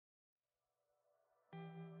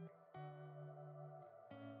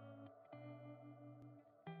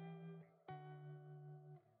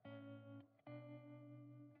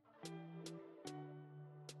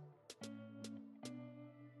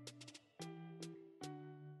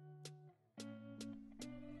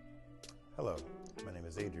Hello, my name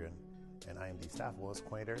is Adrian, and I am the staff wellness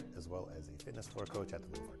coordinator as well as a fitness floor coach at the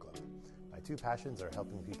Boulevard Club. My two passions are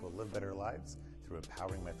helping people live better lives through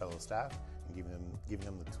empowering my fellow staff and giving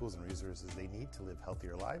them the tools and resources they need to live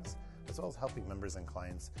healthier lives, as well as helping members and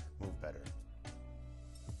clients move better.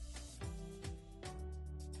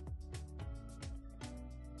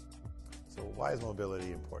 So why is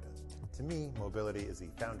mobility important? To me, mobility is the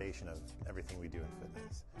foundation of everything we do in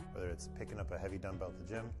fitness, whether it's picking up a heavy dumbbell at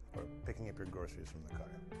the gym or picking up your groceries from the car.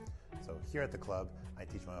 So here at the club, I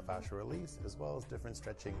teach myofascial release as well as different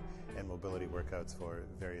stretching and mobility workouts for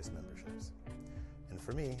various memberships. And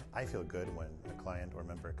for me, I feel good when a client or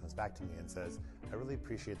member comes back to me and says, I really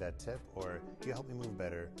appreciate that tip, or you helped me move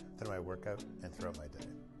better through my workout and throughout my day.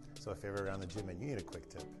 So if you're ever around the gym and you need a quick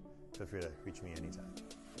tip, feel free to reach me anytime.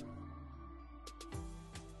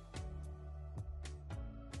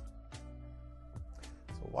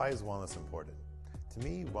 So why is wellness important? To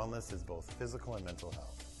me, wellness is both physical and mental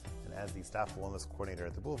health. And as the staff wellness coordinator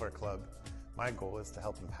at the Boulevard Club, my goal is to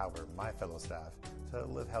help empower my fellow staff to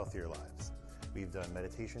live healthier lives. We've done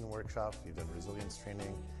meditation workshops, we've done resilience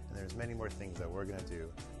training, and there's many more things that we're going to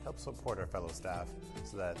do to help support our fellow staff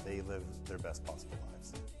so that they live their best possible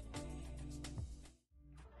lives.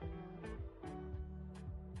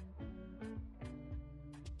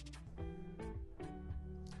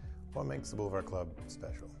 What makes the Boulevard Club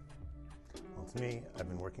special? Well, to me, I've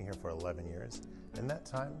been working here for 11 years. In that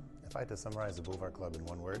time, if I had to summarize the Boulevard Club in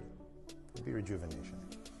one word, it would be rejuvenation.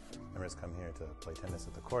 Members come here to play tennis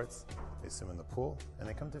at the courts, they swim in the pool, and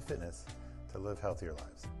they come to fitness to live healthier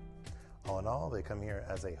lives. All in all, they come here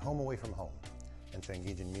as a home away from home and to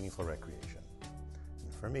engage in meaningful recreation.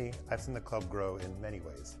 And for me, I've seen the club grow in many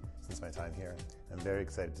ways since my time here. I'm very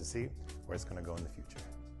excited to see where it's going to go in the future.